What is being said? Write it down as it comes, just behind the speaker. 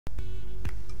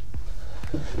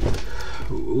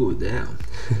Ooh, damn.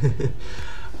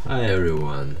 Hi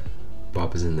everyone,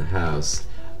 Bob is in the house,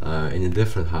 in a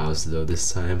different house though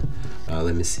this time.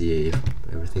 Let me see if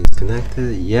everything's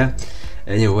connected. Yeah,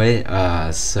 anyway,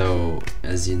 so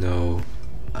as you know,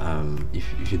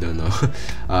 if you don't know,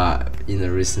 in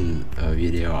a recent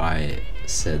video I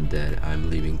said that I'm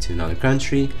leaving to another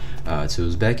country, to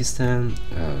Uzbekistan.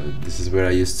 This is where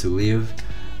I used to live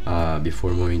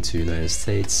before moving to United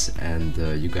States, and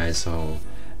you guys all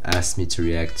asked me to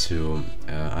react to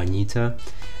Anitta,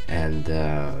 and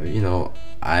you know,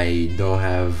 I don't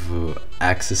have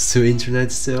access to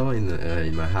internet still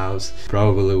in my house.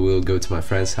 Probably will go to my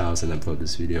friend's house and upload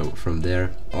this video from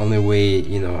there. Only way,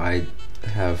 you know, I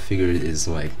have figured is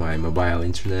like my mobile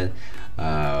internet.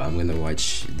 I'm gonna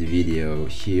watch the video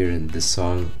here and the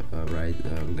song, right?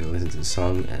 I'm gonna listen to the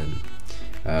song and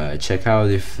check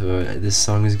out if this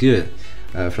song is good.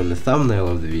 From the thumbnail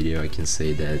of the video I can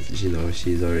say that, you know,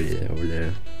 she's already over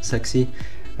there sexy.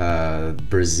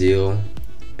 Brazil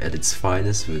at its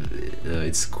finest with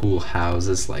its cool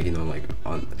houses, like, you know, like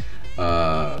on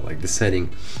like the setting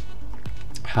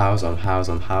house on house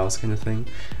on house kind of thing,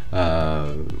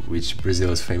 which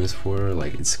Brazil is famous for.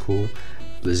 Like, it's cool.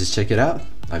 Let's just check it out.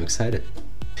 I'm excited.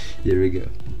 Here we go.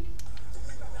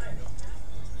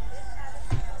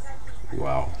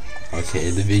 Wow. Okay,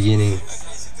 at the beginning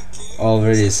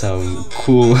already some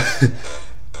cool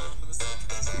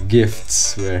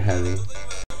gifts we're having.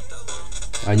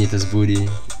 Anitta's booty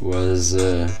was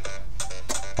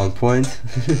on point.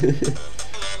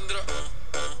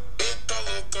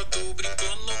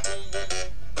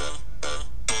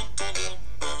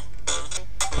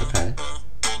 Okay.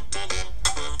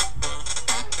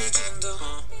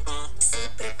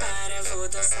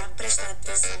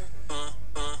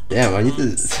 Damn,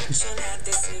 Anitta's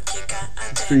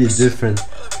it's pretty different.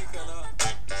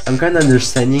 I'm kind of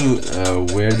understanding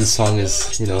where the song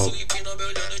is, you know,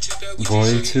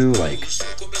 going to. Like,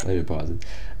 let me pause it.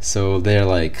 So they're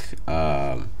like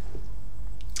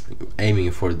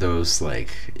aiming for those,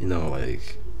 like, you know,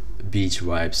 like beach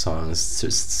vibe songs,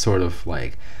 just sort of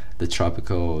like the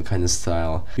tropical kind of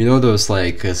style. You know those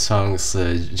like songs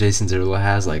Jason Derulo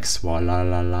has, like Swala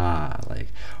La La, like,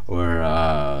 or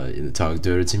Talk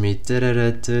Dirty to Me,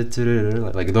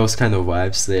 like those kind of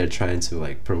vibes they are trying to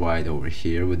like provide over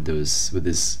here with those, with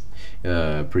this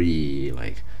pretty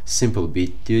like simple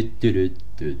beat. So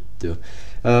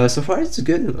far it's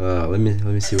good. Let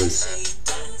me see what's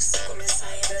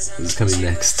coming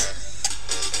next.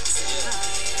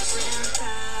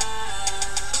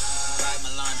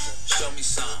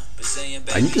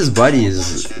 Anitta's body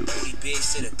is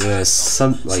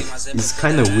some, like, it's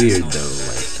kind of weird though,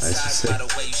 like I should say,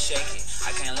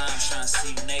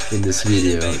 in this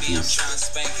video at least.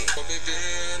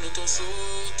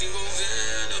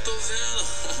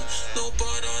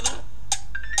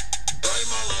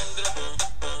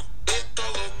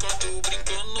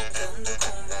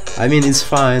 I mean, it's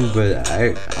fine, but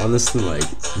I honestly like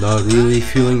not really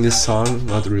feeling this song,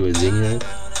 not really digging it.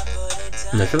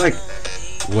 And I feel like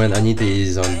when Anitta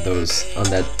is on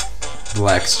that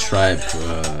black stripe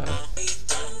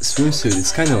swimsuit,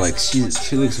 it's kind of like she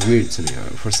looks weird to me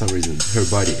for some reason. Her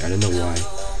body, I don't know why.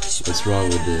 What's wrong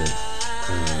with the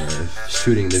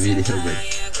shooting the video, but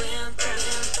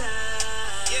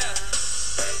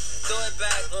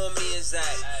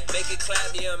make it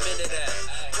clap, yeah, I'm into that.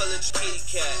 Pulling kitty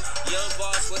cat, young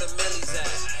boss with a millie's at.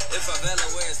 If I vela,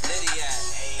 where's Liddy at?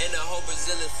 And the whole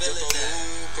Brazilian feeling that.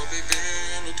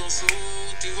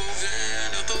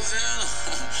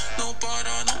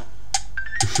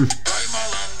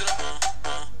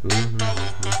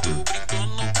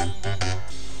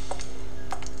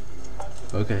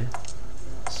 Okay,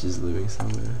 she's living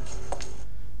somewhere.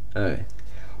 Okay,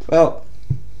 well,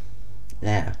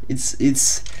 yeah,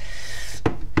 it's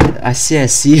I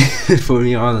see for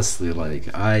me, honestly, like,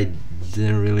 I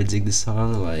didn't really dig the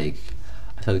song. Like,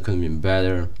 I thought it could have been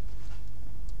better.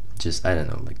 Just, I don't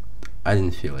know, like, I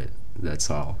didn't feel it, that's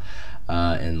all.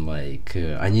 And like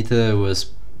Anitta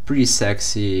was pretty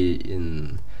sexy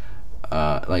in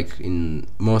like in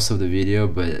most of the video,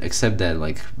 but except that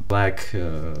like black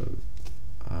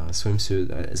swimsuit,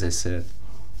 as I said,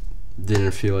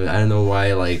 didn't feel it. I don't know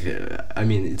why. Like, I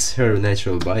mean, it's her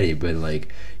natural body, but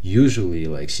like usually,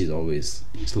 like, she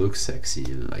looks sexy,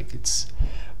 like it's,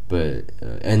 but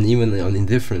and even on in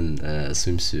different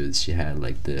swimsuits she had,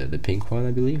 like the pink one,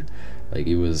 I believe, like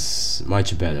it was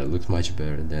much better, looked much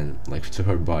better than, like, to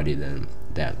her body than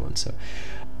that one. So,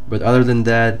 but other than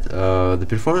that, the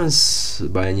performance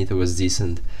by Anitta was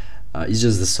decent. It's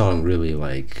just the song, really,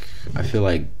 like, I feel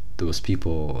like those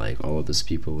people, like all of those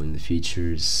people in the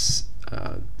features,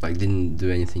 like didn't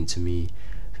do anything to me.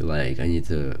 I feel like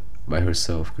Anitta by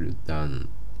herself could have done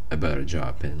a better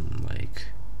job and like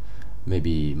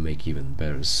maybe make even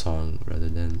better song rather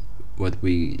than what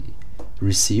we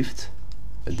received.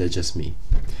 But that's just me.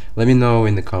 Let me know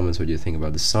in the comments what you think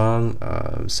about the song.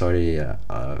 Sorry,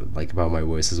 like about my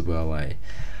voice as well.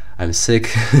 I'm sick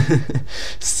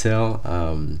still.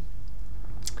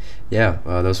 Yeah,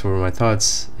 those were my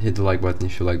thoughts. Hit the like button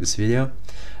if you like this video.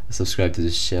 Subscribe to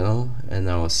this channel, and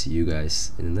I will see you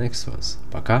guys in the next ones.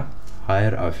 Пока.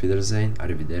 Hayır, auf Wiedersehen,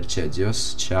 arrivederci,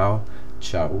 adios, ciao,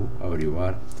 ciao, au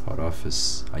revoir, hot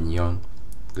office, annyeong,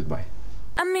 goodbye.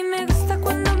 A mí me gusta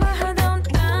cuando baja de